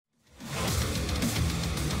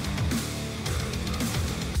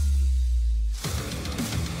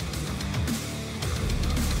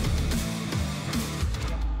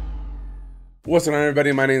What's going on,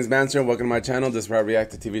 everybody? My name is Mancer and welcome to my channel. This is where I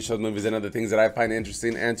react to TV shows, movies, and other things that I find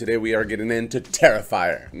interesting, and today we are getting into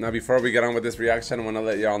Terrifier. Now, before we get on with this reaction, I want to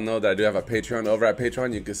let y'all know that I do have a Patreon. Over at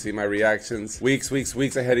Patreon, you can see my reactions weeks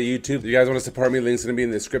ahead of YouTube. If you guys want to support me, links are going to be in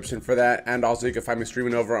the description for that, and also you can find me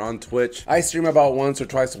streaming over on Twitch. I stream about once or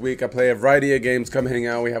twice a week. I play a variety of games. Come hang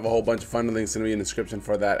out. We have a whole bunch of fun. Links are going to be in the description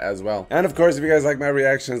for that as well. And of course, if you guys like my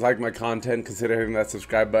reactions, like my content, consider hitting that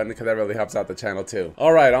subscribe button because that really helps out the channel too.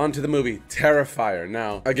 Alright, on to the movie, Terrifier.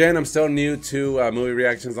 Now, again, I'm still new to movie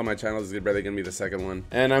reactions on my channel. This is barely gonna be the second one.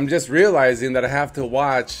 And I'm just realizing that I have to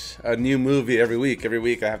watch a new movie every week. Every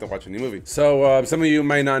week I have to watch a new movie. So some of you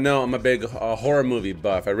might not know, I'm a big horror movie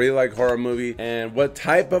buff. I really like horror movie. And what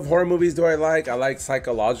type of horror movies do I like? I like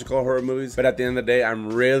psychological horror movies. But at the end of the day,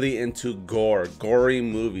 I'm really into gory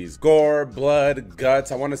movies. Gore, blood,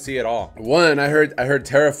 guts. I want to see it all. One, I heard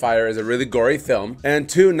Terrifier is a really gory film. And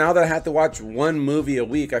two, now that I have to watch one movie a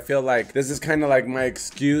week, I feel like this is kind of like my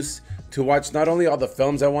excuse to watch not only all the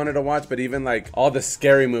films I wanted to watch, but even like all the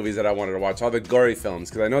scary movies that I wanted to watch, all the gory films.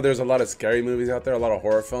 Because I know there's a lot of scary movies out there, a lot of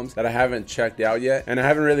horror films that I haven't checked out yet, and I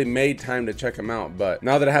haven't really made time to check them out. But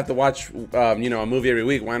now that I have to watch, you know, a movie every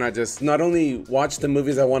week, why not just not only watch the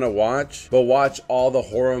movies I want to watch, but watch all the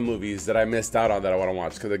horror movies that I missed out on that I want to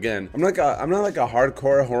watch? Because again, I'm not like a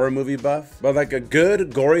hardcore horror movie buff, but like a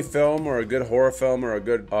good gory film or a good horror film or a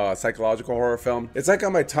good psychological horror film, it's like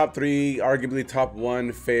on my top 3, arguably top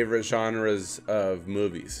 1 favorite genres of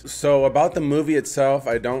movies. So about the movie itself,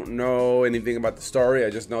 I don't know anything about the story. I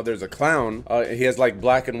just know there's a clown. He has like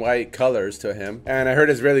black and white colors to him, and I heard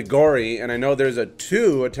it's really gory. And I know there's a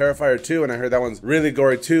Terrifier 2, and I heard that one's really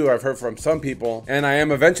gory too. I've heard from some people, and I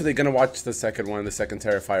am eventually gonna watch the second one, the second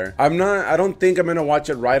Terrifier. I don't think I'm gonna watch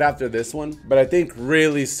it right after this one, but I think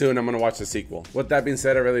really soon I'm gonna watch the sequel. With that being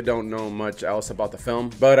said, I really don't know much else about the film,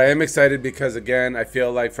 but I am excited because again, I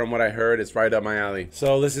feel like from what I heard, it's right up my alley.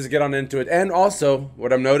 So let's just get on into it. And also,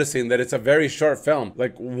 what I'm noticing, that it's a very short film,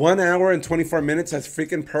 like 1 hour and 24 minutes. That's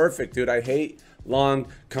freaking perfect, dude. I hate long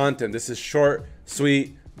content. This is short,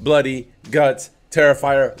 sweet, bloody, guts,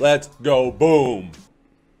 Terrifier. Let's go. Boom.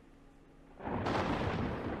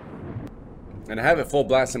 And I have it full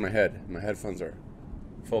blast in my head. My headphones are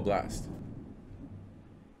full blast.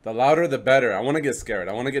 The louder the better. I want to get scared.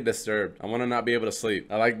 I want to get disturbed. I want to not be able to sleep.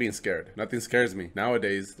 I like being scared. Nothing scares me.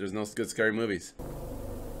 Nowadays, there's no good scary movies.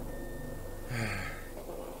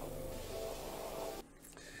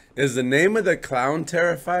 Is the name of the clown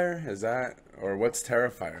Terrifier? Is that, or what's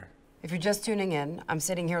Terrifier? If you're just tuning in, I'm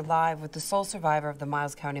sitting here live with the sole survivor of the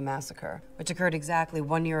Miles County Massacre, which occurred exactly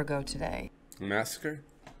 1 year ago today. Massacre?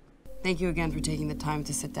 Thank you again for taking the time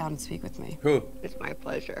to sit down and speak with me. Who? It's my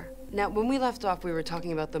pleasure. Now, when we left off, we were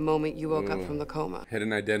talking about the moment you woke up from the coma.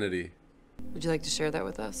 Hidden identity. Would you like to share that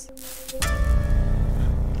with us?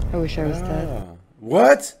 I wish I was dead.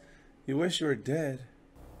 What? You wish you were dead?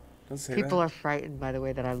 Don't say that. People are frightened by the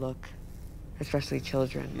way that I look, especially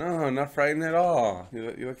children. No, not frightened at all.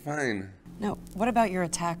 You look fine. No, what about your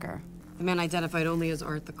attacker? The man identified only as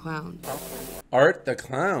Art the Clown. Art the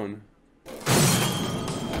Clown?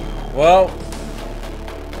 Well,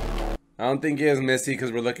 I don't think he is Missy because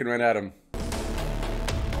we're looking right at him.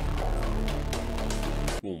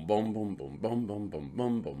 Boom boom boom boom boom boom boom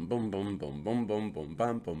boom boom boom boom boom boom boom boom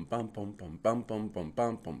bam boom bam boom boom bam boom boom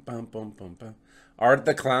bam boom bam boom boom bam. Art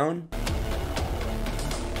the Clown?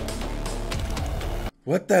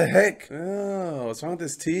 What the heck? Oh, what's wrong with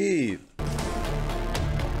his teeth?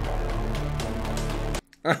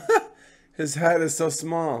 His head is so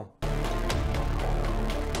small.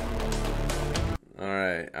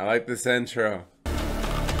 Alright, I like this intro.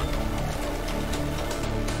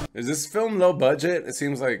 Is this film low budget? It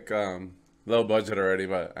seems like low budget already,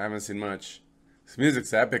 but I haven't seen much. This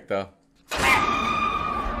music's epic though.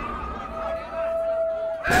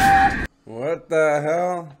 What the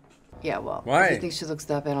hell? Yeah, well, why? If you think she looks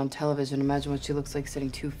that bad on television, imagine what she looks like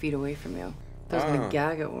sitting 2 feet away from you. I was gonna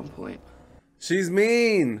gag at one point. She's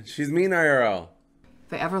mean. She's mean IRL.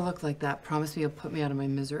 If I ever look like that, promise me you'll put me out of my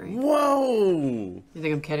misery. Whoa! You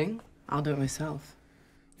think I'm kidding? I'll do it myself.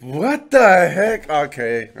 What the heck?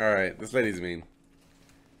 Okay, alright. This lady's mean.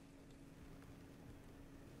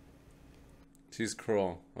 She's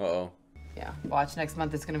cruel. Uh-oh. Yeah, watch next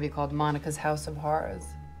month. It's gonna be called Monica's House of Horrors.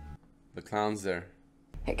 The clown's there.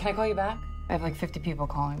 Hey, can I call you back? I have like 50 people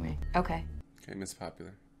calling me. Okay. Okay, Miss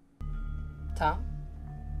Popular. Tom?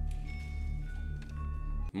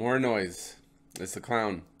 More noise. It's the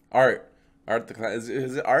clown. Art. Art the clown. Is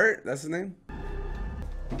it Art? That's his name?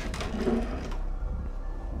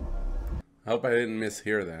 I hope I didn't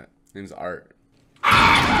mishear that. His name's Art.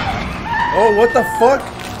 Oh, what the fuck?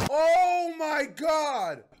 Oh my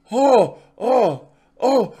god! Oh, oh,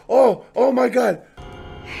 oh, oh, oh my God.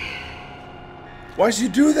 Why'd she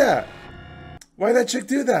do that? Why'd that chick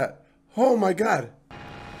do that? Oh my God.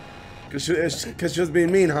 Cause she was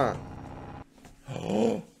being mean, huh?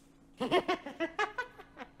 Oh.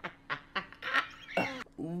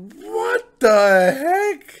 What the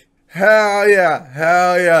heck? Hell yeah,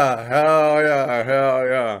 hell yeah, hell yeah, hell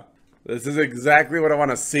yeah. This is exactly what I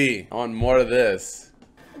want to see. I want more of this.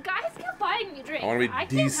 Guys can find me drinks. I want to be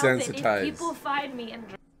desensitized. Can't help it if people find me and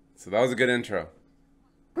drink. So that was a good intro.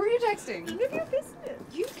 Who are you texting? None of your business.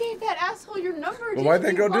 You gave that asshole your number. But why'd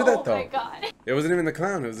that girl do that though? Oh my God. It wasn't even the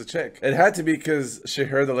clown, it was the chick. It had to be because she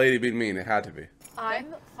heard the lady being mean. It had to be.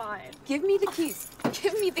 I'm fine. Give me the keys.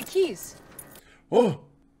 Give me the keys. Oh,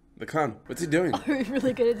 the clown. What's he doing? Are we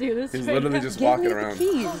really gonna do this? He's right literally now? just Give walking me around.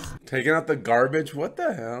 the keys. Taking out the garbage? What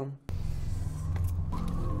the hell?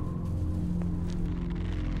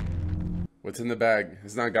 What's in the bag?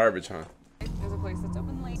 It's not garbage, huh? There's a place that's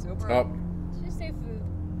open late. Sober. Oh, Just say food.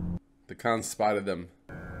 the clown spotted them.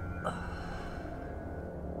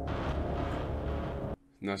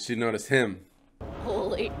 Now she noticed him.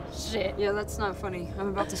 Holy shit. Yeah, that's not funny. I'm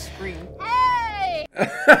about to scream. Hey!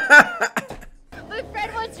 My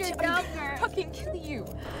friend wants your number. Fucking kill you.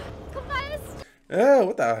 Come on. Oh,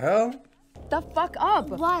 what the hell? The fuck up.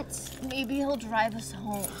 What? Maybe he'll drive us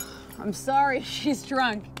home. I'm sorry, she's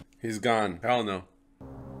drunk. He's gone. Hell no.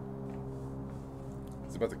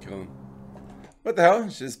 He's about to kill him. What the hell?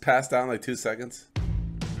 She just passed out in like 2 seconds.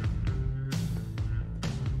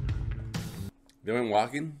 They went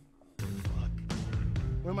walking?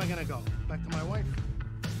 Where am I gonna go? Back to my wife?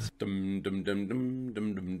 Dum dum dum dum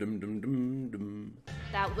dum dum dum dum dum dum.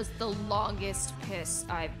 That was the longest piss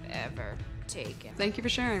I've ever taken. Thank you for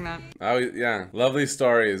sharing that. Oh yeah, lovely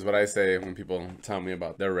story is what I say when people tell me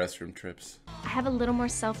about their restroom trips. I have a little more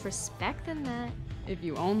self-respect than that. If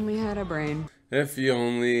you only had a brain. If you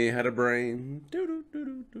only had a brain. Doo -doo -doo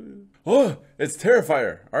 -doo -doo. Oh, it's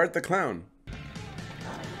Terrifier, Art the Clown.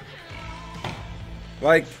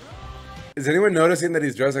 Like, is anyone noticing that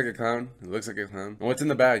he's dressed like a clown? He looks like a clown. And what's in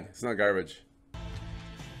the bag? It's not garbage.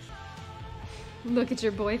 Look at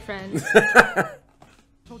your boyfriend. I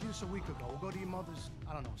told you this a week ago. We'll go to your mother's,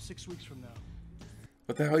 I don't know, 6 weeks from now.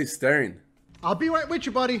 What the hell are you staring? I'll be right with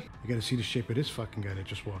you, buddy. You gotta see the shape of this fucking guy that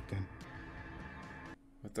just walked in.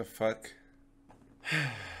 What the fuck?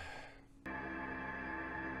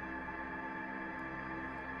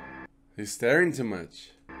 He's staring too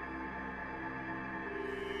much.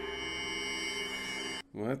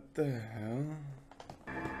 What the hell?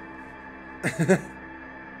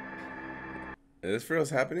 Is this for real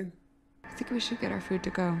happening? I think we should get our food to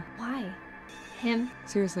go. Why? Him?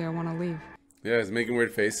 Seriously, I want to leave. Yeah, he's making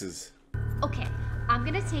weird faces. Okay, I'm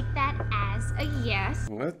gonna take that as a yes.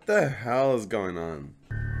 What the hell is going on?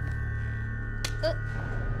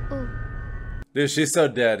 Oh. Dude, she's so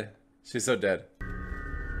dead. She's so dead.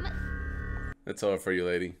 What? It's over for you,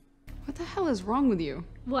 lady. What the hell is wrong with you?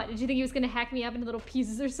 What, did you think he was gonna hack me up into little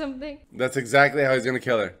pieces or something? That's exactly how he's gonna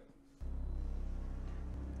kill her.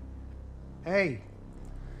 Hey,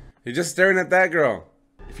 He's just staring at that girl.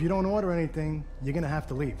 if you don't order anything, you're gonna have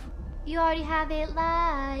to leave. You already have 8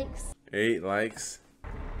 likes. 8 likes.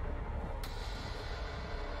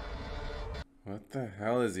 What the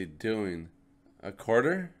hell is he doing? A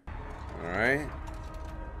quarter? Alright.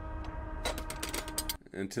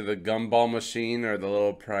 Into the gumball machine or the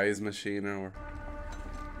little prize machine or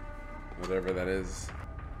whatever that is.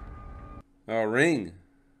 Oh, ring.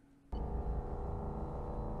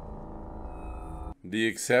 Do you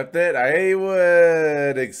accept it? I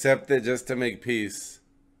would accept it just to make peace.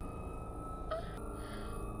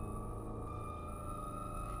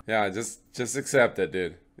 Yeah, just accept it,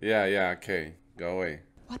 dude. Yeah, okay. Go away.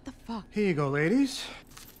 What the fuck? Here you go, ladies.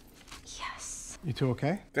 Yes. You two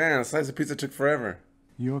okay? Damn, a slice of pizza took forever.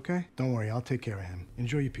 You okay? Don't worry, I'll take care of him.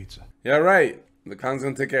 Enjoy your pizza. Yeah, right. The clown's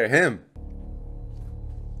gonna take care of him.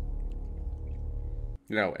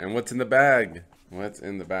 You know, and what's in the bag? What's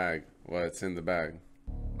in the bag? What's in the bag?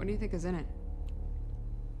 What do you think is in it?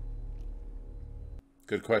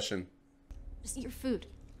 Good question. Just eat your food.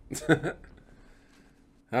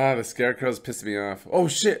 Ah, the scarecrow's pissing me off. Oh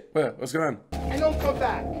shit! What's going on? And don't come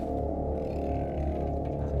back.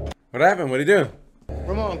 What happened? What'd he do?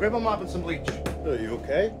 Ramon, grab a mop and some bleach. Are you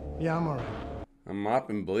okay? Yeah, I'm alright. A mop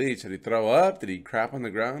and bleach. Did he throw up? Did he crap on the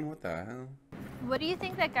ground? What the hell? What do you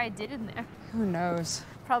think that guy did in there? Who knows?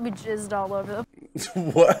 Probably jizzed all over the...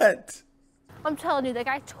 What? I'm telling you, that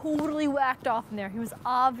guy totally whacked off in there. He was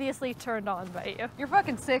obviously turned on by you. You're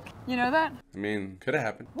fucking sick. You know that? I mean, could have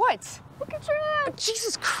happened. What? Look at your hand.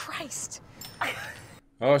 Jesus Christ.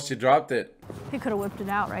 Oh, she dropped it. He could have whipped it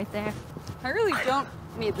out right there. I really don't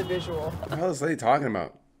need the visual. What the hell is this lady talking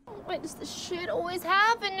about? Why does this shit always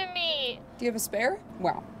happen to me? Do you have a spare?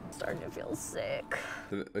 Wow. I'm starting to feel sick.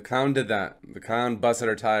 The clown did that. The clown busted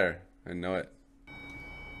her tire. I know it.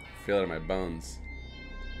 I feel it in my bones.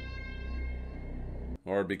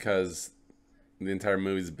 Or because the entire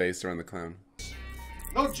movie is based around the clown.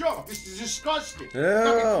 No joke, this is disgusting. Ew.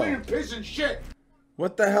 Fucking cleaning piss and shit.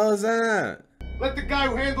 What the hell is that? Let the guy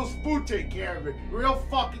who handles food take care of it. Real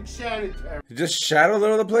fucking sanitary. You just shat all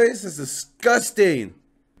over the place? It's disgusting.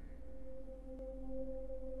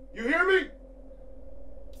 You hear me?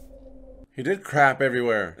 He did crap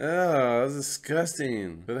everywhere. Oh, that's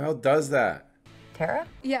disgusting. Who the hell does that? Tara?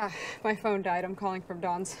 Yeah, my phone died. I'm calling from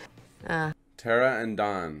Dawn's. Tara and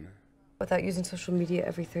Dawn. Without using social media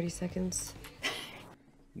every 30 seconds?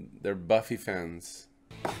 They're Buffy fans.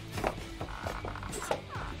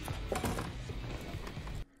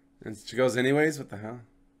 And she goes anyways? What the hell?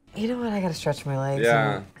 You know what? I gotta stretch my legs.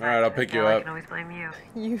 Yeah. Alright, I'll pick you I up. can always blame you.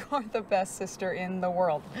 You are the best sister in the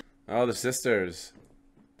world. Oh, the sisters.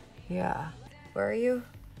 Yeah. Where are you?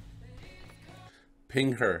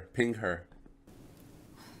 Ping her. Ping her.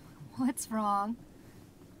 What's wrong?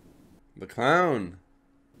 The clown.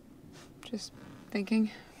 Just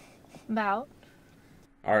thinking. About?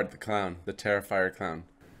 Art the clown. The Terrifier clown.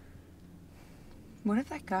 What if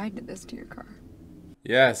that guy did this to your car?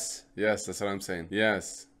 Yes. Yes, that's what I'm saying.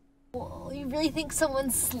 Yes. Well, you really think someone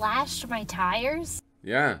slashed my tires?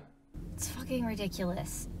 Yeah. It's fucking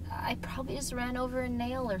ridiculous. I probably just ran over a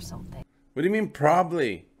nail or something. What do you mean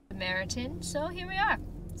probably? Samaritan, so here we are.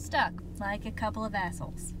 Stuck, like a couple of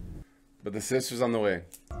assholes. But the sister's on the way.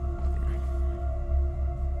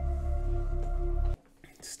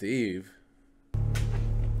 Steve.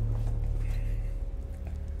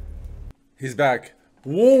 He's back.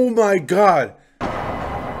 Oh my god.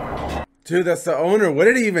 Dude, that's the owner. What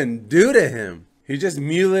did he even do to him? He just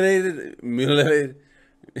mutilated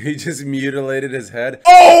he just mutilated his head.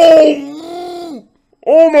 Oh!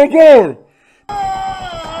 Oh my god!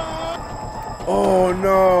 Oh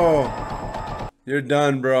no! You're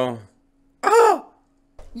done, bro. Ah!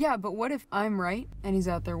 Yeah, but what if I'm right and he's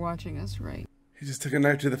out there watching us, right? He just took a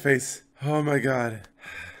knife to the face. Oh my god.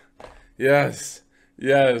 Yes.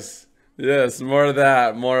 Yes. Yes. More of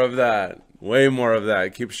that. More of that. Way more of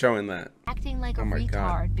that. Keep showing that. Acting like a my retard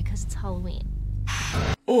God. because it's Halloween.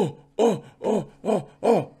 Oh, oh, oh, oh,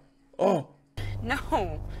 oh, oh.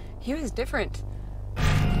 No, he was different.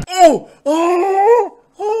 Oh, oh,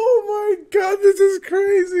 oh my god, this is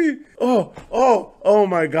crazy. Oh, oh, oh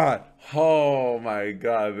my god. Oh my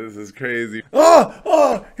god, this is crazy. Oh,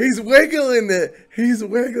 oh, he's wiggling it. He's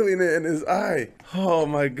wiggling it in his eye. Oh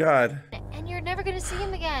my god. And you're never gonna see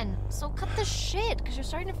him again. So cut the shit, because you're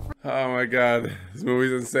starting to Oh my god, this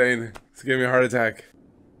movie's insane. It's giving me a heart attack.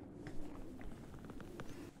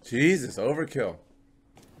 Jesus, overkill.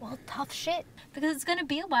 Well, tough shit. Because it's gonna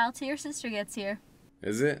be a while till your sister gets here.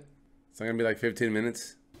 Is it? It's not gonna be like 15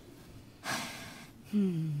 minutes?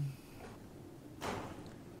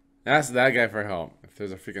 Ask that guy for help. If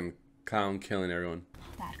there's a freaking clown killing everyone.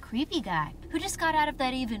 That creepy guy, who just got out of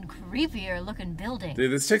that even creepier looking building.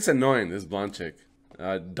 Dude, this chick's annoying, this blonde chick.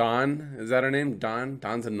 Dawn, is that her name? Dawn?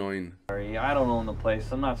 Dawn's annoying. Sorry, I don't own the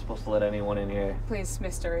place. I'm not supposed to let anyone in here. Please,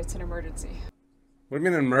 mister, it's an emergency. What do you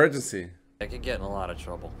mean an emergency? I could get in a lot of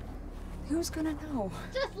trouble. Who's gonna know?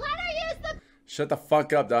 Just let her use the Shut the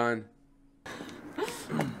fuck up, Dawn.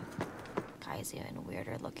 guy's even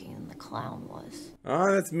weirder looking than the clown was.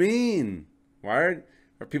 Oh, that's mean. Why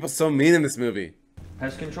are people so mean in this movie?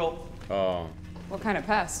 Pest control? Oh. What kind of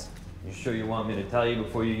pest? You sure you want me to tell you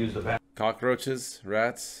before you use the bathroom? Cockroaches?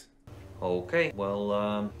 Rats? Okay,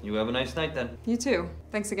 well, you have a nice night then. You too.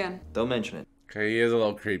 Thanks again. Don't mention it. Okay, he is a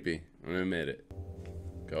little creepy. I'm gonna admit it.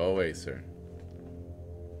 Go away, sir.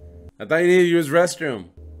 I thought you needed to use restroom.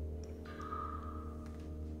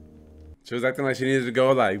 She was acting like she needed to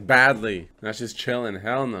go like badly. Now she's chilling.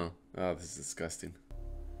 Hell no. Oh, this is disgusting.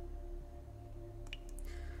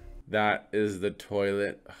 That is the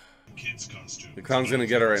toilet. Kids costumes. The clown's gonna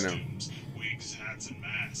get her right now. Wigs, hats, and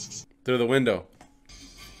masks. Through the window.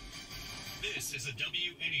 This is a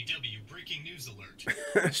WNEW breaking news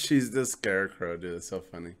alert. She's the scarecrow, dude. It's so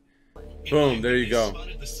funny. Boom, there you go.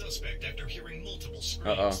 Spotted the suspect after hearing multiple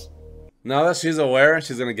screams. Uh-oh. Now that she's aware,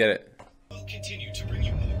 she's gonna get it. We'll continue to bring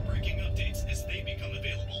you more breaking updates as they become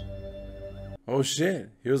available. Oh shit,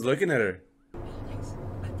 he was looking at her.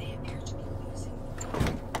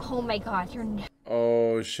 Oh my god, you're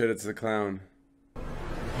Oh shit, it's the clown.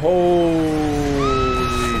 Holy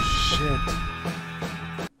shit.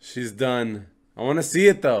 She's done. I wanna see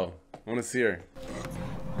it though. I wanna see her.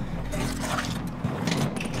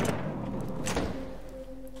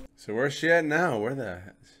 So where's she at now? Where the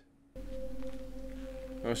heck?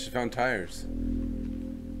 Oh, she found tires.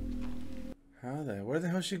 Where the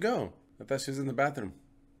hell she go? I thought she was in the bathroom.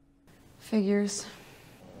 Figures.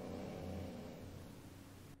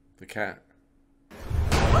 The cat.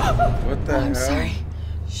 What the hell? I'm sorry.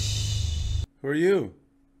 Who are you?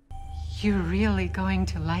 You're really going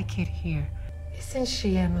to like it here. Isn't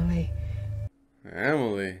she, Emily?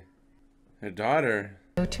 Emily. Her daughter.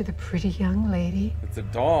 Go to the pretty young lady. It's a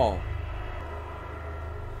doll.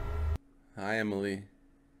 Hi, Emily.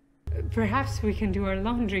 Perhaps we can do our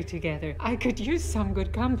laundry together. I could use some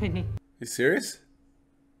good company. You serious?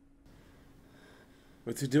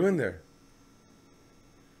 What's he doing there?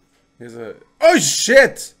 He's a... Oh,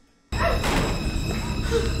 shit!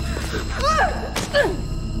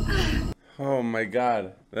 Oh my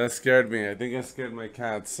god. That scared me. I think I scared my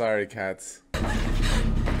cats. Sorry, cats.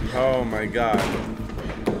 Oh my god.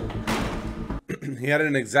 He had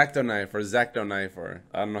an X-Acto knife, or Zacto knife, or...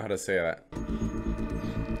 I don't know how to say that.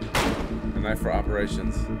 A knife for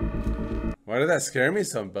operations. Why did that scare me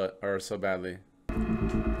so badly?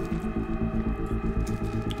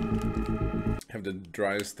 Have the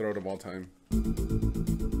driest throat of all time.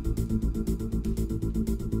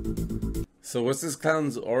 So what's this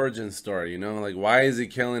clown's origin story, you know? Like, why is he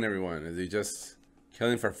killing everyone? Is he just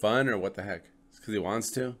killing for fun, or what the heck? It's because he wants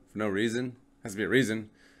to? For no reason? Has to be a reason.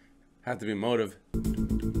 Has to be a motive.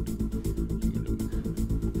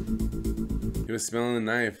 He was smelling the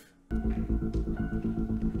knife.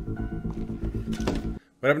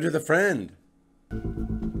 What happened to the friend?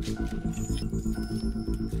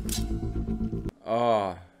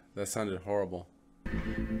 Oh, that sounded horrible.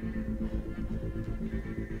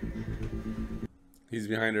 He's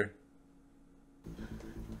behind her.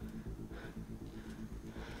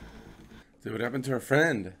 Dude, what happened to her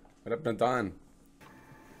friend? What happened to Dawn?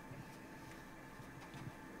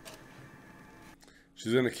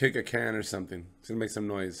 She's gonna kick a can or something. She's gonna make some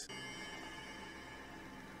noise.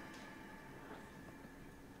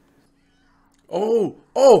 Oh,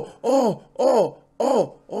 oh, oh, oh,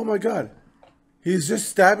 oh, oh my god. He's just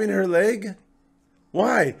stabbing her leg?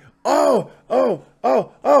 Why? Oh, oh,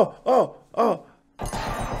 oh, oh, oh, oh.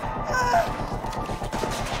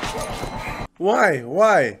 Why?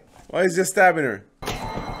 Why? Why is he just stabbing her?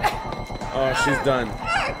 Oh, she's done.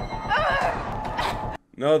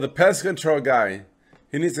 No, the pest control guy.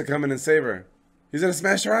 He needs to come in and save her. He's gonna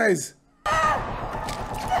smash her eyes.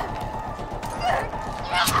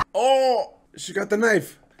 Oh, she got the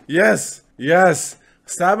knife. Yes, yes.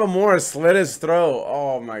 Stab him more, slit his throat.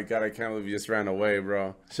 Oh my god, I can't believe you just ran away,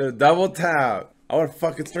 bro. Should've double tapped. I would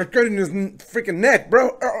fucking start cutting his freaking neck,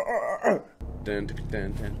 bro.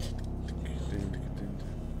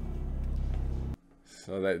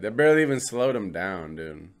 So they barely even slowed him down,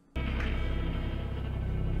 dude.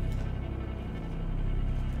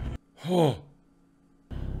 Oh.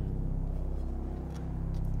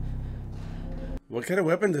 What kind of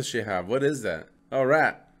weapon does she have? What is that? Oh,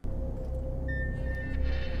 rat.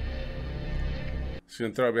 She's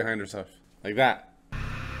gonna throw it behind herself. Like that.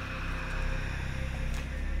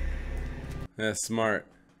 Yeah, smart.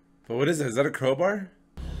 But what is that? Is that a crowbar?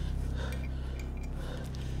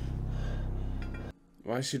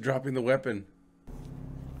 Why is she dropping the weapon?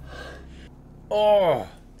 Oh!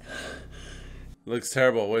 Looks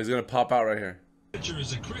terrible. Well, he's gonna pop out right here. Temperature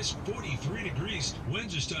is a crisp 43 degrees.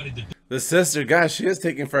 Winds are starting to... The sister, gosh, she is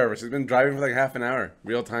taking forever. She's been driving for like half an hour,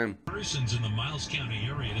 real time. Persons in the Miles County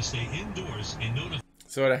area to stay indoors and notify...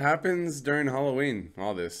 So it happens during Halloween,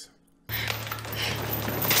 all this.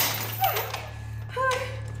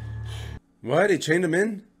 What? He chained him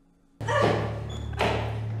in?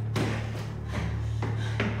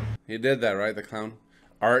 He did that, right? The clown?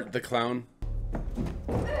 Art the clown?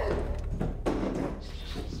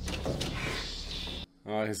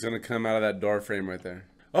 Oh, he's gonna come out of that door frame right there.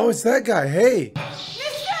 Oh, it's that guy. Hey! Mister!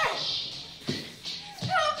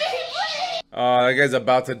 Help me, please! Oh, that guy's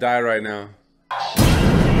about to die right now.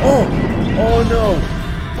 Oh! Oh no!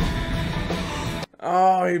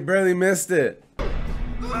 Oh, he barely missed it.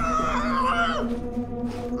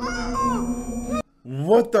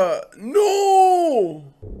 What the? No!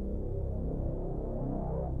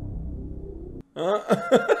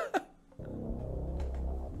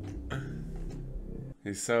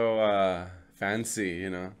 He's so fancy, you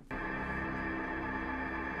know.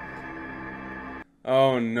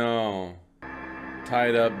 Oh no.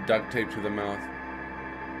 Tied up, duct tape to the mouth.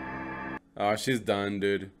 Oh, she's done,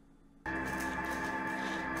 dude.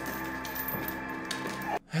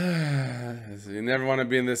 You never want to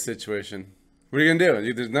be in this situation. What are you gonna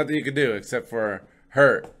do? There's nothing you can do except for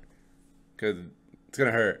hurt. Cause it's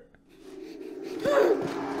gonna hurt.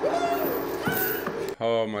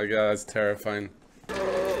 Oh my god, that's terrifying.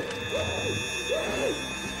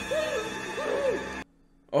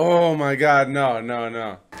 Oh my god, no, no,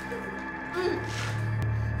 no.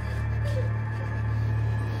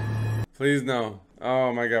 Please no.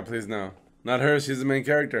 Oh my god, please no. Not her, she's the main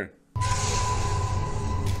character.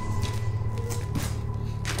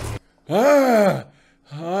 Ah!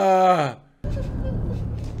 Ah!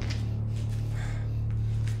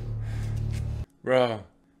 Bro,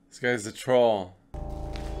 this guy's a troll.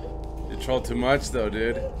 You troll too much though,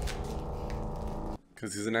 dude.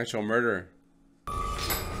 Because he's an actual murderer.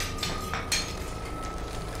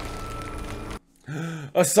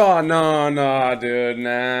 A saw? No, no, dude.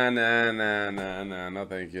 Nah, nah, nah, nah, nah. No,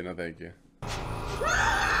 thank you. No, thank you.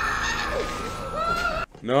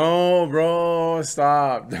 No, bro.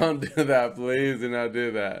 Stop. Don't do that. Please do not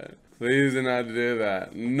do that. Please do not do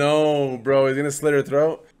that. No, bro. He's gonna slit her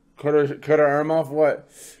throat? Cut her arm off?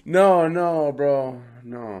 What? No, no, bro.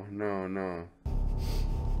 No, no, no.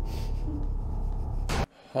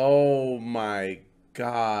 Oh my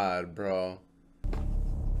god, bro.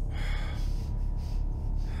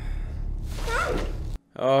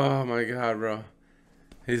 Oh my god, bro.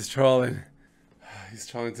 He's trolling. He's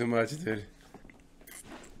trolling too much, dude.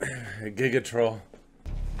 Giga troll.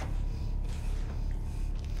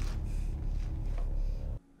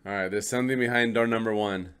 Alright, there's something behind door number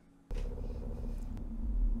 1.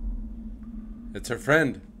 It's her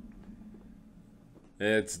friend.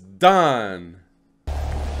 It's done.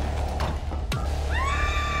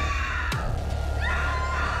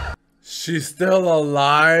 She's still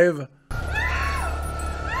alive?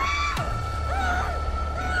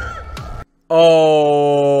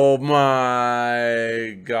 Oh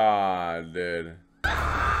my god, dude.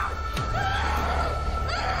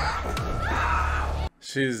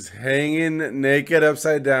 She's hanging naked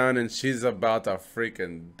upside down and she's about to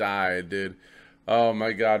freaking die, dude. Oh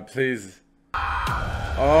my god, please.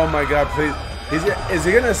 Oh my god, please. Is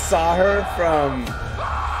he gonna saw her from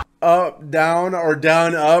up, down, or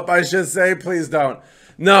down, up, I should say? Please don't.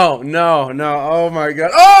 No, no, no. Oh my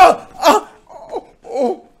god. Oh! Oh! Oh!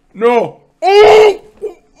 Oh! No! Oh!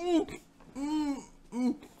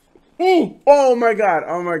 Oh my god.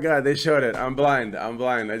 Oh my god. They showed it. I'm blind. I'm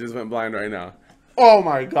blind. I just went blind right now. Oh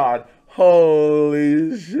my god.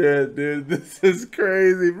 Holy shit, dude. This is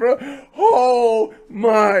crazy, bro. Oh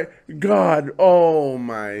my god. Oh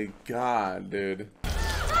my god, dude.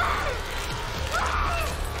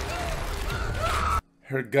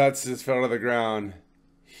 Her guts just fell to the ground.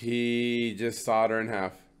 He just sawed her in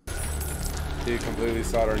half. He completely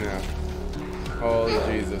sawed her in half. Holy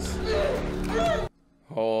Jesus.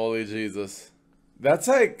 Holy Jesus. That's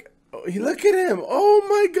like, look at him. Oh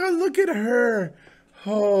my god, look at her.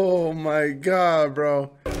 Oh my god,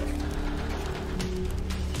 bro.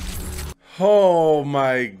 Oh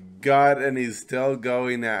my god, and he's still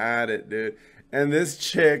going at it, dude. And this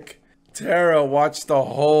chick, Tara, watched the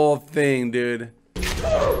whole thing, dude.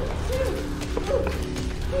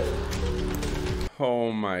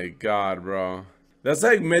 Oh my god, bro. That's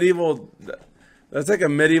like medieval. That's like a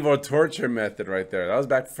medieval torture method right there. That was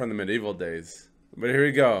back from the medieval days. But here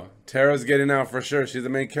we go. Tara's getting out for sure. She's the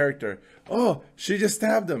main character. Oh, she just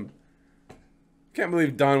stabbed him. Can't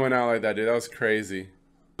believe Dawn went out like that, dude. That was crazy.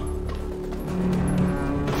 That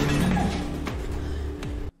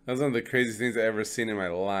was one of the craziest things I've ever seen in my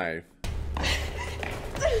life.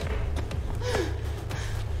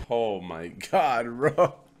 Oh my god,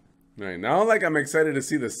 bro. Right, now like I'm excited to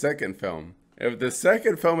see the second film. If the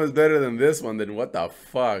second film is better than this one, then what the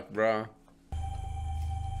fuck, bro?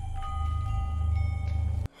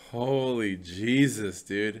 Holy Jesus,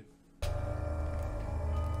 dude.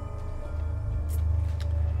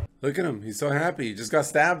 Look at him. He's so happy. He just got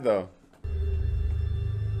stabbed, though.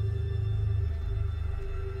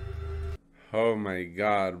 Oh my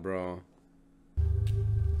god, bro.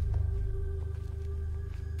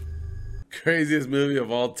 Craziest movie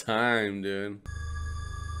of all time, dude.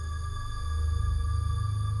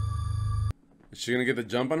 Is she gonna get the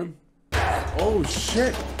jump on him? Oh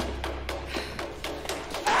shit!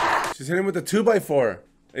 She's hitting him with a 2x4.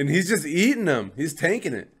 And he's just eating them. He's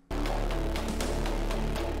tanking it.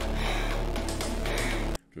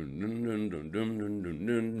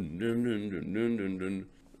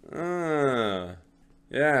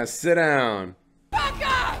 Yeah, sit down. Back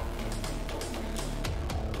up!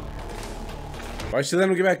 Why should she let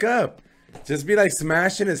him get back up? Just be like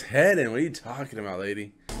smashing his head in. What are you talking about,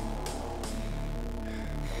 lady?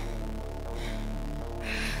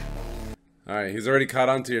 Alright, he's already caught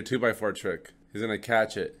on to your 2x4 trick. He's gonna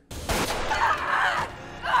catch it.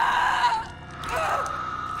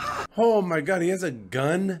 Oh my god, he has a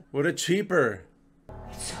gun? What a cheaper.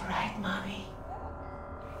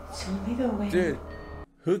 Show me the way. Dude,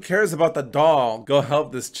 who cares about the doll? Go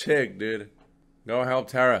help this chick, dude. Go help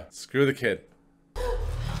Tara. Screw the kid.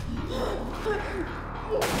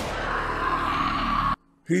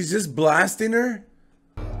 He's just blasting her?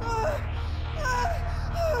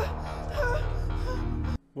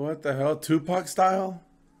 What the hell? Tupac style?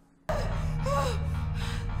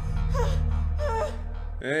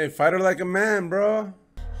 Hey, fight her like a man, bro.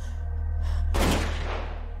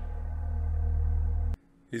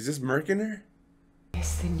 He's just murking her?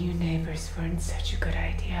 Guess the new neighbors weren't such a good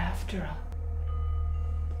idea after all.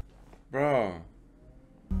 Bro.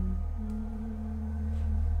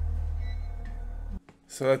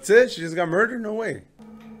 So that's it? She just got murdered? No way.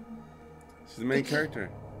 She's the main character.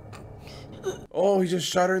 Oh, he just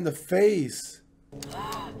shot her in the face.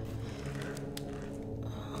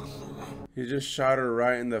 He just shot her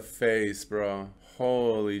right in the face, bro.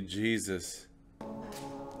 Holy Jesus.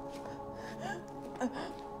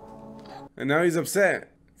 And now he's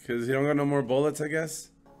upset because he don't got no more bullets, I guess.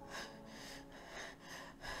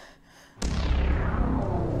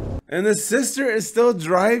 And the sister is still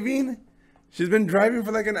driving? She's been driving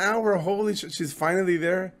for like an hour. Holy shit, she's finally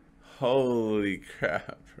there. Holy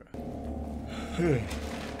crap, bro.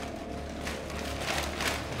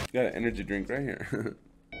 Got an energy drink right here.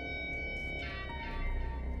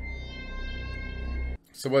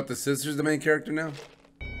 So what, the sister's the main character now?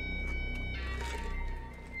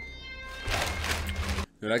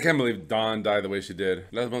 Dude, I can't believe Dawn died the way she did.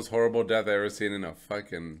 That's the most horrible death I've ever seen in a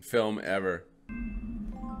fucking film ever.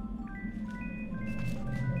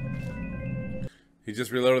 He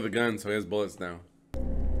just reloaded the gun, so he has bullets now.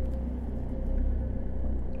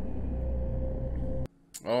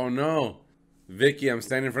 Oh no. Vicky, I'm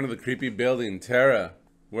standing in front of the creepy building. Tara,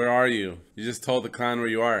 where are you? You just told the clown where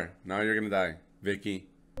you are. Now you're gonna die. Vicky.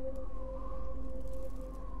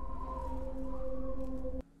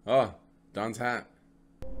 Oh, Dawn's hat.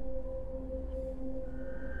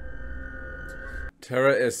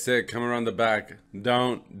 Tara is sick. Come around the back.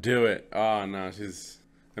 Don't do it. Oh no, she's...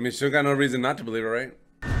 I mean, she got no reason not to believe her, right?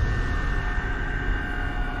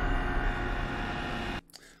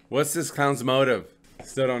 What's this clown's motive?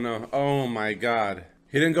 Still don't know. Oh my god.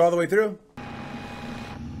 He didn't go all the way through?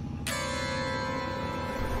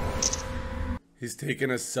 He's taking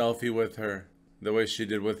a selfie with her. The way she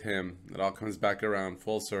did with him. It all comes back around.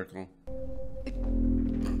 Full circle.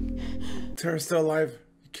 Tara's still alive?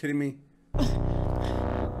 You kidding me?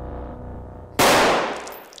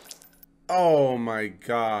 Oh my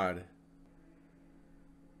god.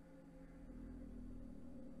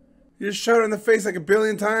 You just shot her in the face like a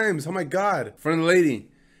billion times. Oh my god. In front of the lady.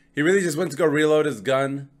 He really just went to go reload his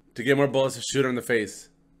gun to get more bullets to shoot her in the face.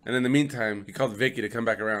 And in the meantime, he called Vicky to come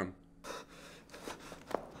back around.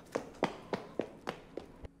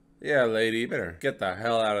 Yeah, lady, you better get the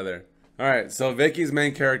hell out of there. Alright, so Vicky's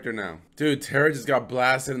main character now. Dude, Tara just got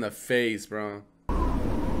blasted in the face, bro.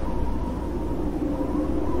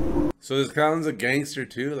 So this clown's a gangster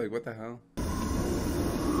too? Like, what the hell?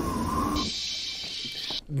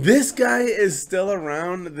 This guy is still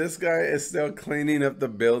around. This guy is still cleaning up the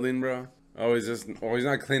building, bro. Oh, he's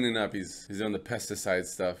not cleaning up. He's doing the pesticide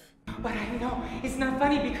stuff. But I know it's not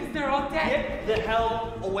funny because they're all dead. Get the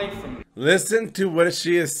hell away from me. Listen to what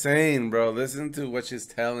she is saying, bro. Listen to what she's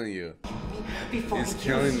telling you. Before He's he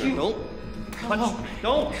killing kills them. you. Don't touch me.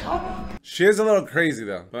 Don't. She is a little crazy,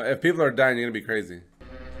 though. But if people are dying, you're gonna be crazy.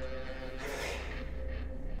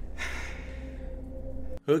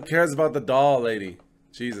 Who cares about the doll, lady?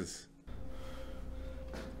 Jesus.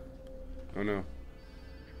 Oh, no.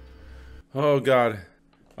 Oh, God.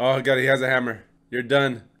 Oh, God, he has a hammer. You're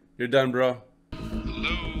done. You're done, bro.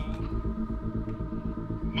 Hello?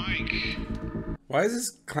 Mike? Why is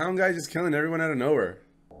this clown guy just killing everyone out of nowhere?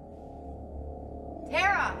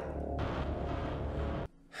 Tara!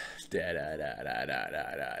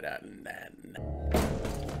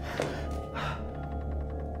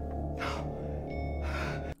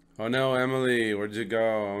 Oh no, Emily, where'd you go?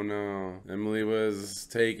 Oh no, Emily was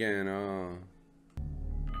taken. Oh.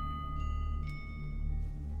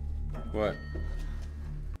 What?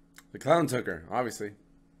 The clown took her, obviously.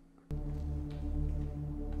 Come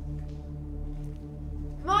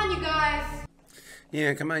on, you guys!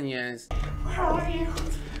 Yeah, come on, yes. Where are you?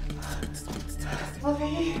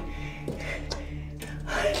 Okay.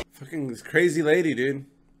 Fucking this crazy lady, dude.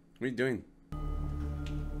 What are you doing?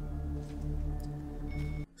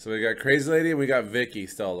 So we got crazy lady and we got Vicky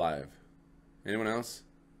still alive. Anyone else?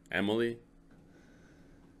 Emily?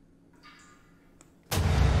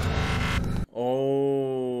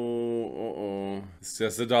 Oh. It's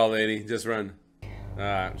just a doll lady. Just run.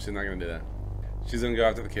 She's not gonna do that. She's gonna go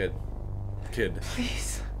after the kid.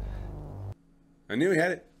 Please. I knew he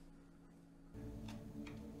had it.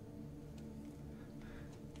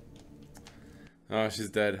 Oh, she's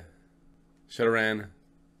dead. Should've ran.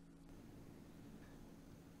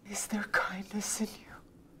 Is there kindness in you?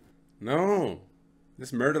 No.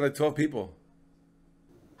 This murdered like 12 people.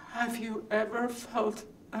 Have you ever felt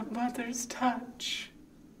a mother's touch?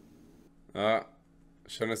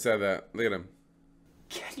 Shouldn't have said that. Look at him.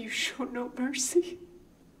 Can you show no mercy?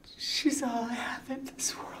 She's all I have in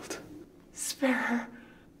this world. Spare her.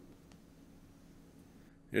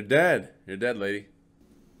 You're dead. You're dead, lady.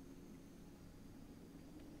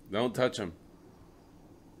 Don't touch him.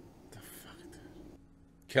 The fuck, dude.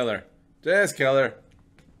 Kill her. Just kill her.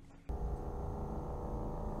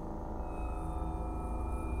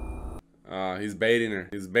 He's baiting her.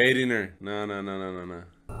 He's baiting her. No, no, no, no, no, no.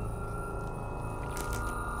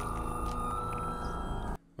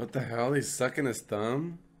 What the hell? He's sucking his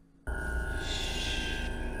thumb?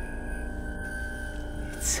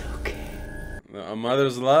 It's okay. A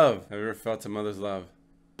mother's love. Have you ever felt a mother's love?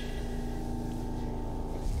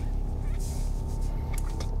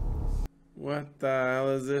 What the hell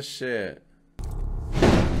is this shit?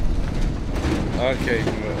 Okay,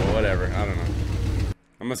 whatever. I don't know.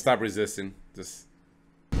 I'm gonna stop resisting. Just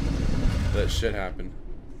let shit happen.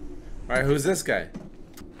 Alright, who's this guy?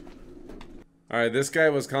 Alright, this guy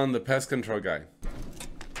was calling the pest control guy.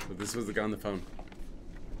 So this was the guy on the phone.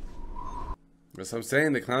 That's what I'm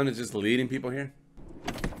saying. The clown is just leading people here.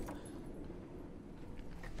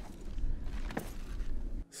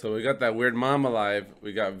 So we got that weird mom alive,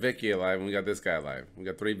 we got Vicky alive, and we got this guy alive. We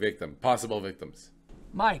got 3 victims, possible victims.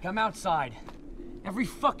 Mike, I'm outside. Every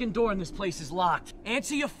fucking door in this place is locked.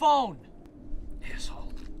 Answer your phone,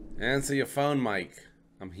 asshole. Answer your phone, Mike.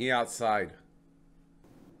 I'm here outside.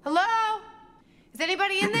 Hello? Is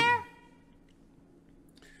anybody in there?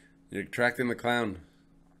 You're attracting the clown.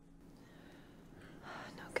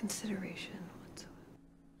 No consideration whatsoever.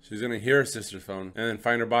 She's gonna hear her sister's phone and then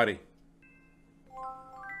find her body.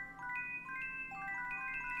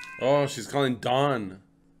 Oh, she's calling Dawn.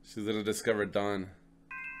 She's gonna discover Dawn.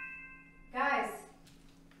 Guys.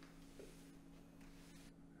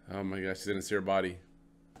 Oh my gosh, she's gonna see her body.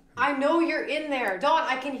 I know you're in there. Dawn,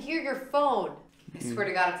 I can hear your phone. I swear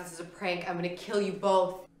to God, if this is a prank, I'm gonna kill you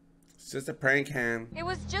both. It's just a prank, Han. It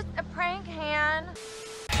was just a prank, Han.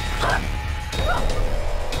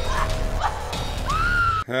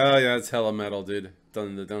 Hell yeah, it's hella metal, dude.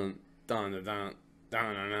 Dun dun dun dun dun dun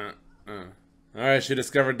dun dun dun. Alright, she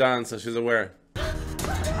discovered Dawn, so she's aware.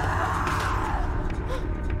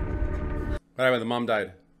 Whatever, the mom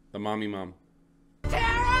died. The mommy mom.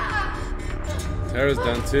 Tara! Tara's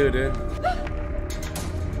done too, dude.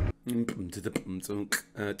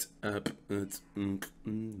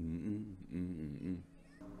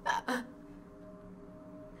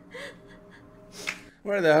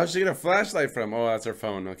 Where the hell did she get a flashlight from? Oh, that's her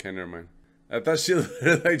phone. Okay, never mind. I thought she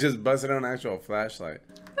literally just busted out an actual flashlight.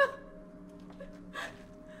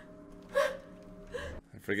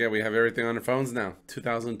 I forget, we have everything on our phones now.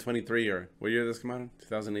 2023, or what year did this come out in?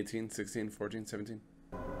 2018, 16, 14, 17?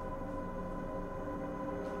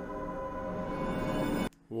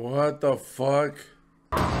 What the fuck?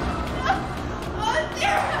 Oh,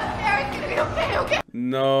 Tara! Tara's gonna be okay, okay?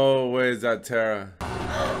 No way is that Tara.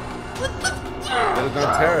 That is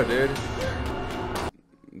not Tara, dude.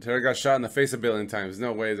 Tara got shot in the face a billion times.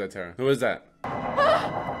 No way is that Tara. Who is that?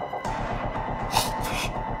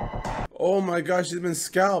 Oh my gosh, she's been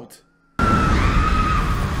scalped. The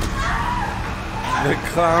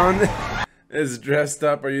clown is dressed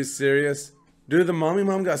up. Are you serious? Dude, the mommy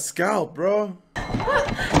mom got scalped, bro.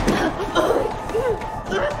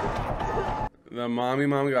 The mommy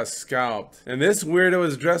mom got scalped. And this weirdo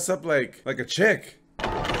is dressed up like a chick.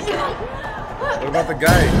 What about the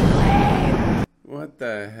guy? What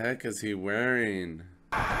the heck is he wearing?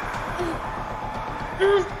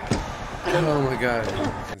 Oh my god.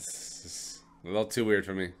 This is a little too weird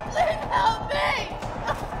for me. Help me!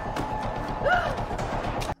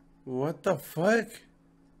 What the fuck?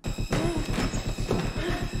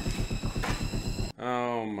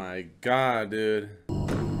 Oh my god, dude.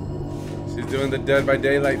 She's doing the Dead by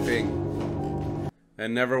Daylight thing. It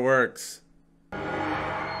never works.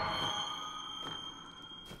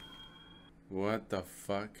 What the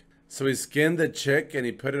fuck? So he skinned the chick and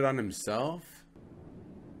he put it on himself?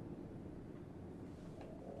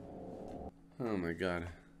 Oh my god.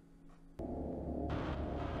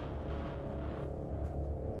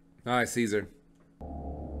 Oh, I sees her.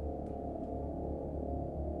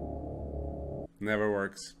 Never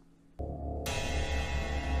works.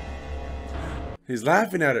 He's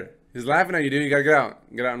laughing at her. He's laughing at you, dude. You gotta get out.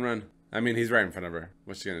 Get out and run. I mean, he's right in front of her.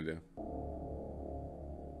 What's she gonna do?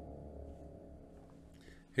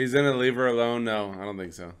 He's gonna leave her alone? No, I don't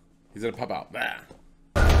think so. He's gonna pop out. Bah.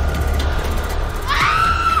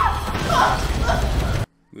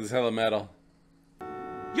 This is hella metal.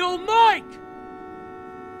 Yo, Mike!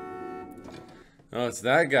 Oh, it's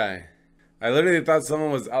that guy. I literally thought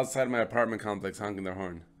someone was outside my apartment complex honking their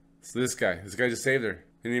horn. It's this guy. This guy just saved her.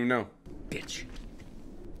 Didn't even know. Bitch.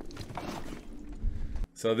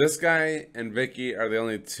 So this guy and Vicky are the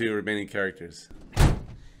only two remaining characters.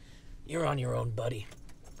 You're on your own, buddy.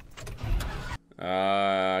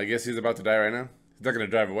 I guess he's about to die right now. He's not gonna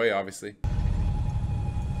drive away, obviously.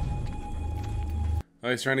 Oh,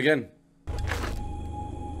 he's trying again.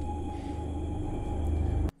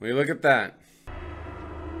 Will you look at that?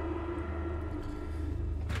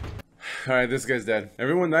 Alright, this guy's dead.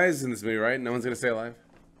 Everyone dies in this movie, right? No one's gonna stay alive.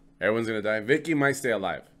 Everyone's gonna die. Vicky might stay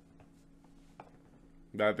alive.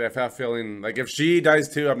 But I have a feeling, like, if she dies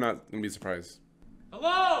too, I'm not gonna be surprised.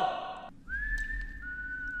 Hello?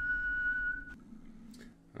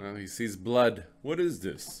 Oh, he sees blood. What is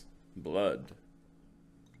this? Blood.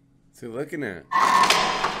 What's he looking at?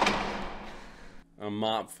 A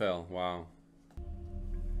mop fell. Wow.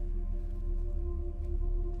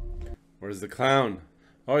 Where's the clown?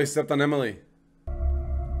 Oh, he stepped on Emily.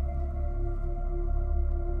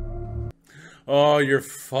 Oh, you're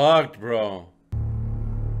fucked, bro.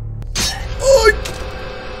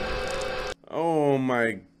 Oh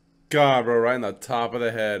my god, bro. Right in the top of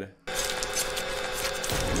the head.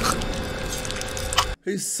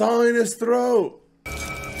 He's sawing his throat.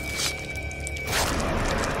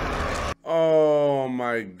 Oh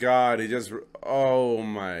my god. He just... Oh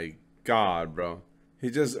my god, bro. He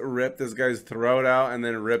just ripped this guy's throat out and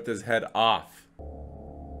then ripped his head off.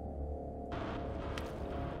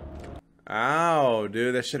 Ow,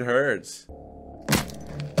 dude, that shit hurts.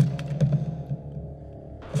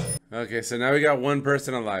 Okay, so now we got one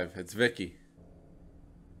person alive. It's Vicky.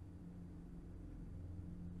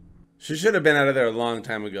 She should have been out of there a long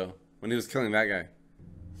time ago when he was killing that guy.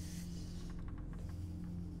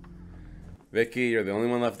 Vicky, you're the only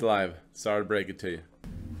one left alive. Sorry to break it to you.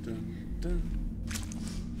 Dun, dun.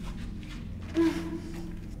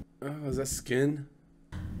 Oh, is that skin?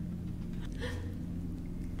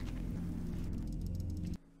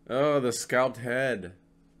 Oh, the scalped head.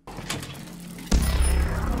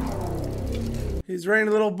 He's riding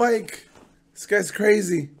a little bike. This guy's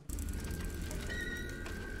crazy.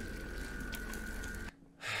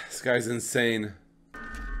 This guy's insane.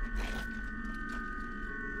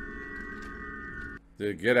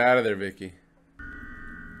 Dude, get out of there, Vicky.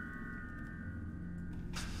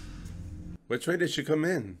 Which way did she come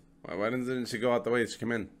in? Why didn't she go out the way she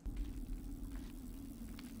came in?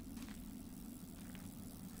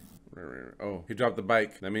 Oh, he dropped the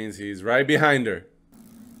bike. That means he's right behind her.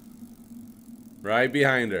 Right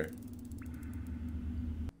behind her.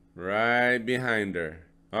 Right behind her.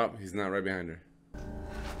 Oh, he's not right behind her.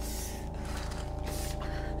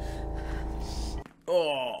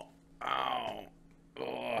 Oh, ow.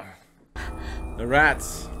 Oh. The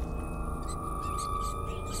rats.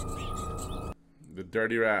 The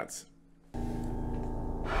dirty rats.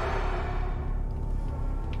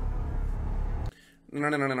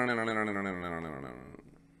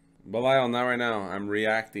 Belial, not right now. I'm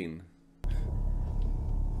reacting.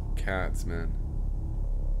 Cats, man.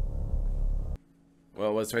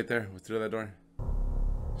 Well, what's right there? What's through that door?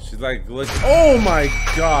 She's like, look. Oh my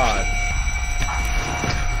god!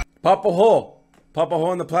 Pop a hole. Pop a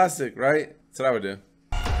hole in the plastic, right? That's what I would do.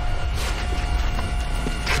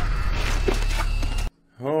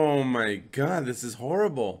 Oh my god, this is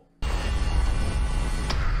horrible.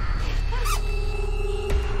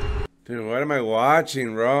 Dude, what am I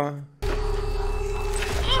watching, bro?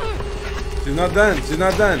 She's not done. She's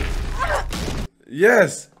not done.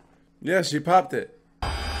 Yes. Yes, she popped it.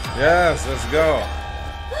 Yes, let's go.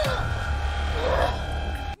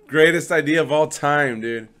 Greatest idea of all time,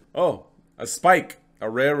 dude. Oh, a spike. A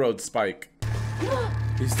railroad spike.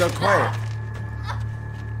 He's still quiet.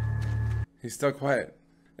 He's still quiet.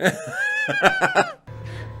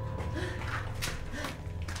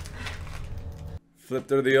 Flipped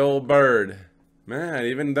her the old bird. Man,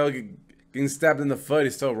 even though getting stabbed in the foot,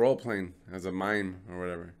 he's still role-playing as a mime or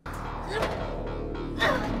whatever.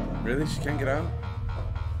 Really? She can't get out?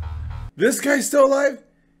 This guy's still alive?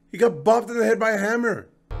 He got bopped in the head by a hammer.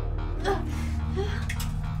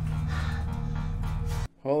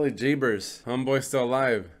 Holy jeebers. Homeboy's still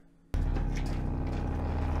alive.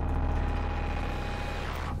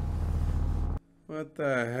 What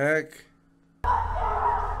the heck?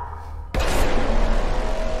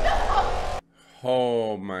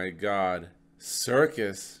 Oh my god.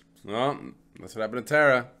 Circus. Well, that's what happened to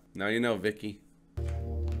Tara. Now you know, Vicky.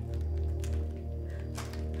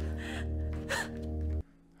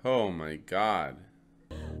 Oh my god.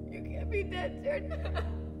 You can't be dead, sir.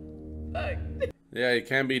 Fuck. Yeah, you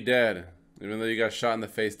can't be dead, even though you got shot in the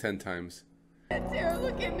face 10 times. Sarah,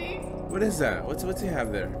 look at me. What is that? What's he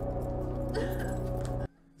have there?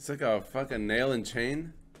 It's like a fucking nail and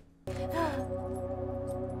chain.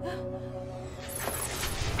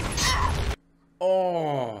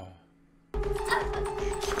 Oh.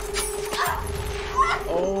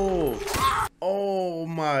 Oh. Oh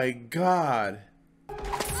my god.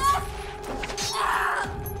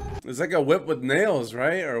 It's like a whip with nails,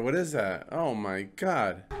 right? Or what is that? Oh my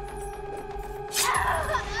god.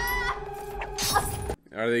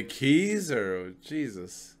 Are they keys or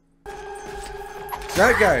Jesus?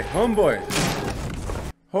 That guy, homeboy.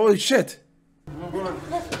 Holy shit. Come on.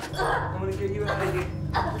 I'm gonna get you out of here.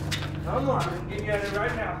 Come on, I'm getting you out of here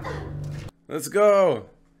right now. Let's go.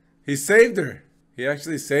 He saved her. He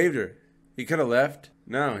actually saved her. He could have left.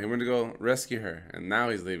 No, he went to go rescue her. And now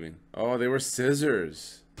he's leaving. Oh, they were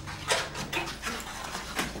scissors.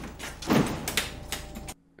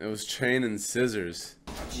 It was chain and scissors.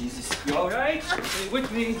 Jesus, you alright? Stay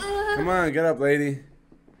with me. Come on, get up, lady.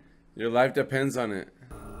 Your life depends on it.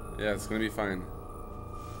 Yeah, it's gonna be fine.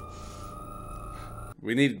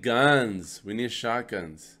 We need guns. We need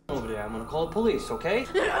shotguns. Over there, I'm gonna call the police, okay?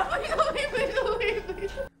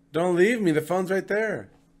 Don't leave me. The phone's right there.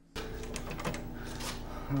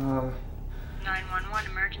 911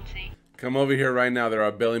 emergency. Come over here right now. There are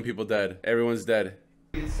a billion people dead. Everyone's dead.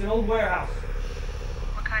 It's an old warehouse.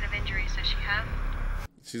 What kind of injuries does she have?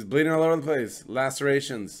 She's bleeding all over the place.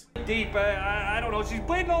 Lacerations. Deep, I don't know. She's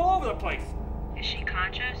bleeding all over the place. Is she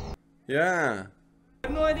conscious? Yeah. I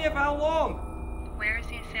have no idea for how long. Where is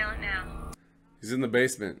the assailant now? He's in the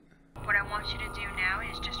basement. What I want you to do now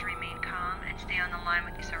is just remain calm and stay on the line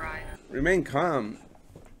with this arrival. Remain calm.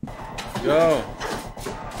 Go.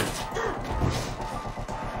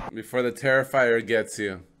 Before the Terrifier gets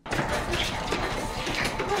you.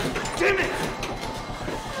 Damn it!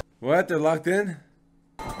 What? They're locked in?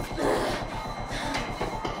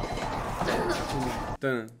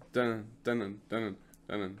 Dun dun dun dun dun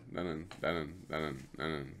dun dun dun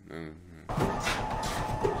dun dun.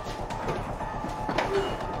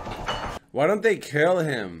 Why don't they kill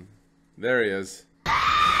him? There he is.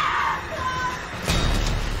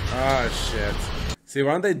 Oh shit. See,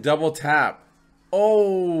 why don't they double tap?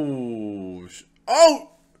 Oh.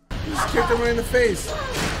 Oh! You just kicked him right in the face.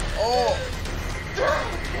 Oh.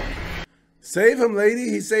 Save him, lady.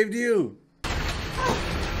 He saved you.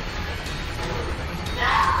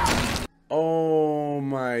 Oh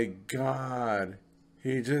my god.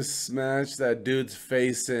 He just smashed that dude's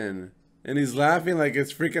face in. And he's laughing like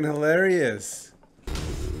it's freaking hilarious.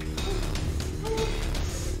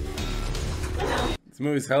 This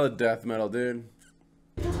movie's hella death metal, dude.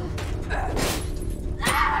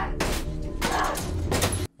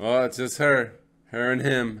 Oh, it's just her. Her and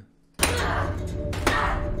him.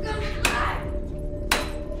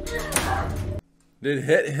 Dude,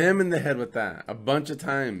 hit him in the head with that a bunch of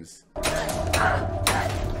times.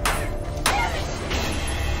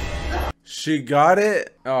 She got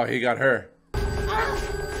it? Oh, he got her.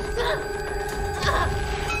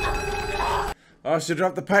 Oh, she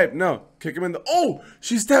dropped the pipe. No, kick him in the... Oh,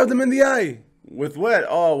 she stabbed him in the eye. With what?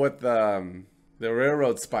 Oh, with the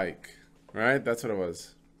railroad spike. Right? That's what it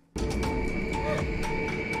was.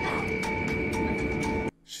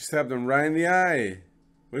 She stabbed him right in the eye.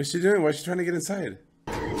 What is she doing? Why is she trying to get inside?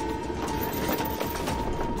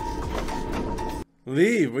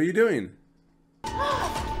 Leave. What are you doing?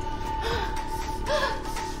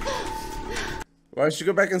 Why did she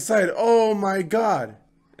go back inside? Oh my god.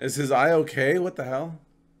 Is his eye okay? What the hell?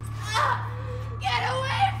 Get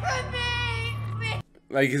away from me!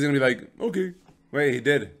 Like he's gonna be like, okay. Wait, he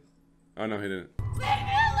did. Oh no, he didn't. Leave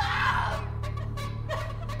me alone!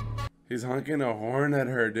 He's honking a horn at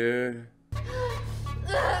her, dude.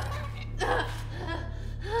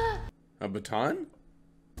 A baton?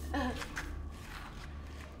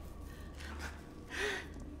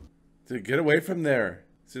 Dude, get away from there.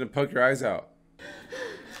 He's gonna poke your eyes out.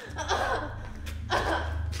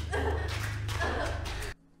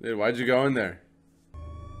 Dude, why'd you go in there?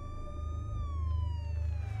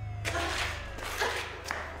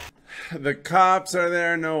 The cops are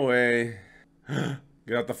there? No way.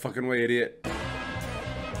 Get out the fucking way, idiot.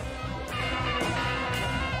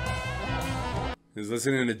 He's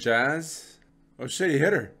listening to jazz? Oh shit, he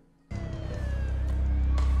hit her.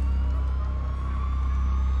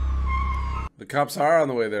 The cops are on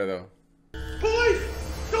the way there, though. Police!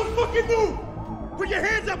 Don't fucking move! Put your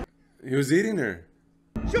hands up! He was eating her.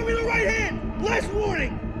 Show me the right hand! Last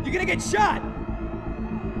warning! You're gonna get shot!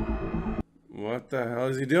 What the hell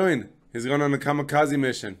is he doing? He's going on a kamikaze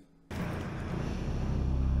mission.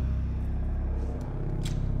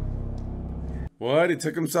 What? He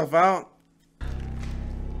took himself out?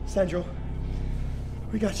 Central,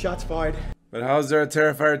 we got shots fired. But how's there a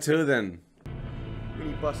Terrifier 2 then? We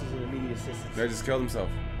need buses and immediate assistance. The guy just killed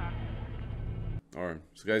himself. Or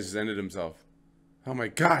this guy just ended himself. Oh my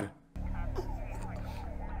god!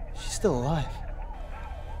 She's still alive.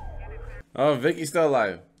 Oh, Vicky's still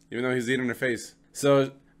alive, even though he's eating her face.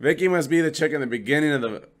 So Vicky must be the chick in the beginning of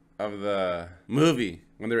the movie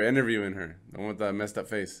when they were interviewing her, the one with the messed up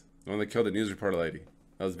face, the one that killed the news reporter lady.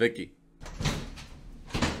 That was Vicky.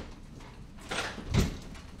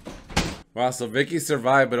 Wow, so Vicky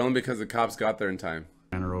survived, but only because the cops got there in time.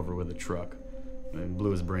 Ran her over with a truck. They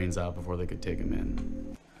blew his brains out before they could take him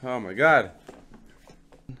in. Oh my god.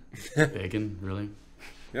 Bacon, really?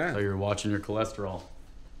 Yeah. So you're watching your cholesterol.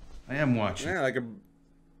 I am watching. Yeah, like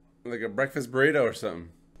a breakfast burrito or something.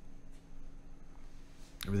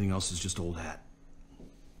 Everything else is just old hat.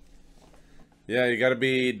 Yeah, you gotta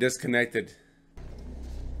be disconnected.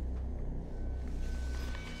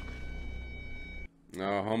 Oh,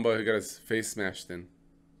 homeboy who got his face smashed in.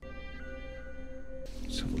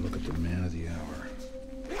 Let's have a look at the man of the hour.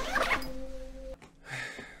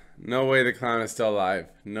 No way the clown is still alive.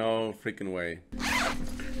 No freaking way.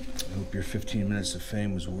 I hope your 15 minutes of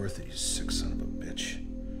fame was worth it, you sick son of a bitch.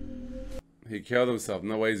 He killed himself.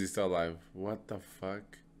 No way is he still alive. What the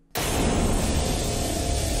fuck?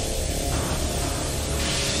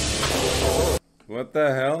 What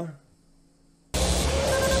the hell?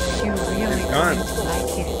 You really Gone.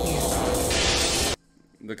 like it here.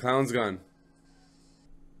 The clown's gone.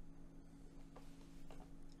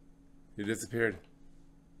 He disappeared.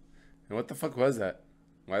 And what the fuck was that?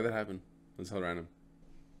 Why'd that happen? It was hell random.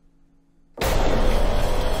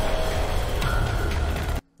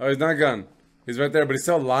 Oh, he's not gone. He's right there, but he's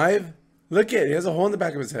still alive? Look at it. He has a hole in the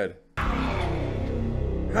back of his head.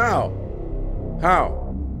 How?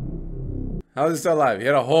 How? How is he still alive? He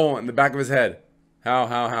had a hole in the back of his head. How?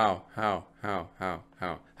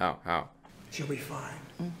 She'll be fine.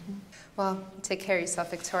 Mm-hmm. Well, take care of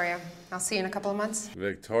yourself, Victoria. I'll see you in a couple of months.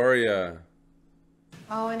 Victoria.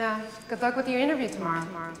 Oh, and good luck with your interview tomorrow.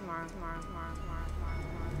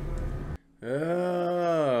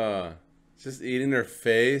 Oh, just eating her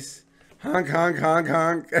face. Honk, honk, honk,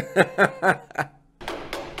 honk.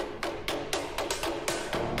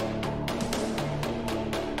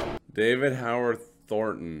 David Howard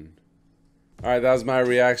Thornton. Alright, that was my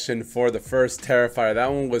reaction for the first Terrifier.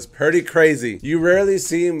 That one was pretty crazy. You rarely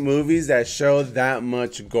see movies that show that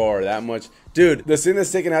much gore, that much... Dude, the scene that's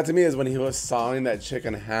sticking out to me is when he was sawing that chick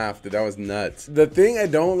in half. Dude, that was nuts. The thing I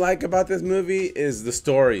don't like about this movie is the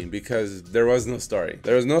story, because there was no story.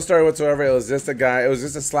 There was no story whatsoever. It was just a guy. It was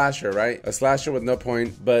just a slasher, right? A slasher with no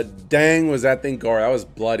point. But dang, was that thing gore. That was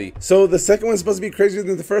bloody. So the second one's supposed to be crazier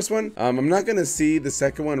than the first one. I'm not gonna see the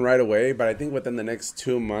second one right away, but I think within the next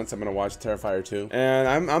 2 months, I'm gonna watch Terrifier 2.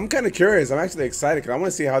 And I'm kind of curious. I'm actually excited because I want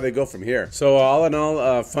to see how they go from here. So all in all,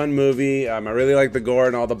 a fun movie. I really like the gore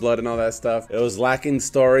and all the blood and all that stuff. It was lacking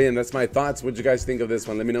story, and that's my thoughts. What'd you guys think of this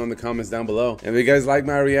one? Let me know in the comments down below. And if you guys like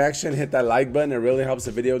my reaction, hit that like button. It really helps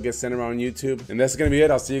the video get sent around YouTube. And that's gonna be it.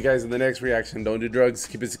 I'll see you guys in the next reaction. Don't do drugs.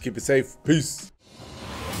 Keep it safe. Peace.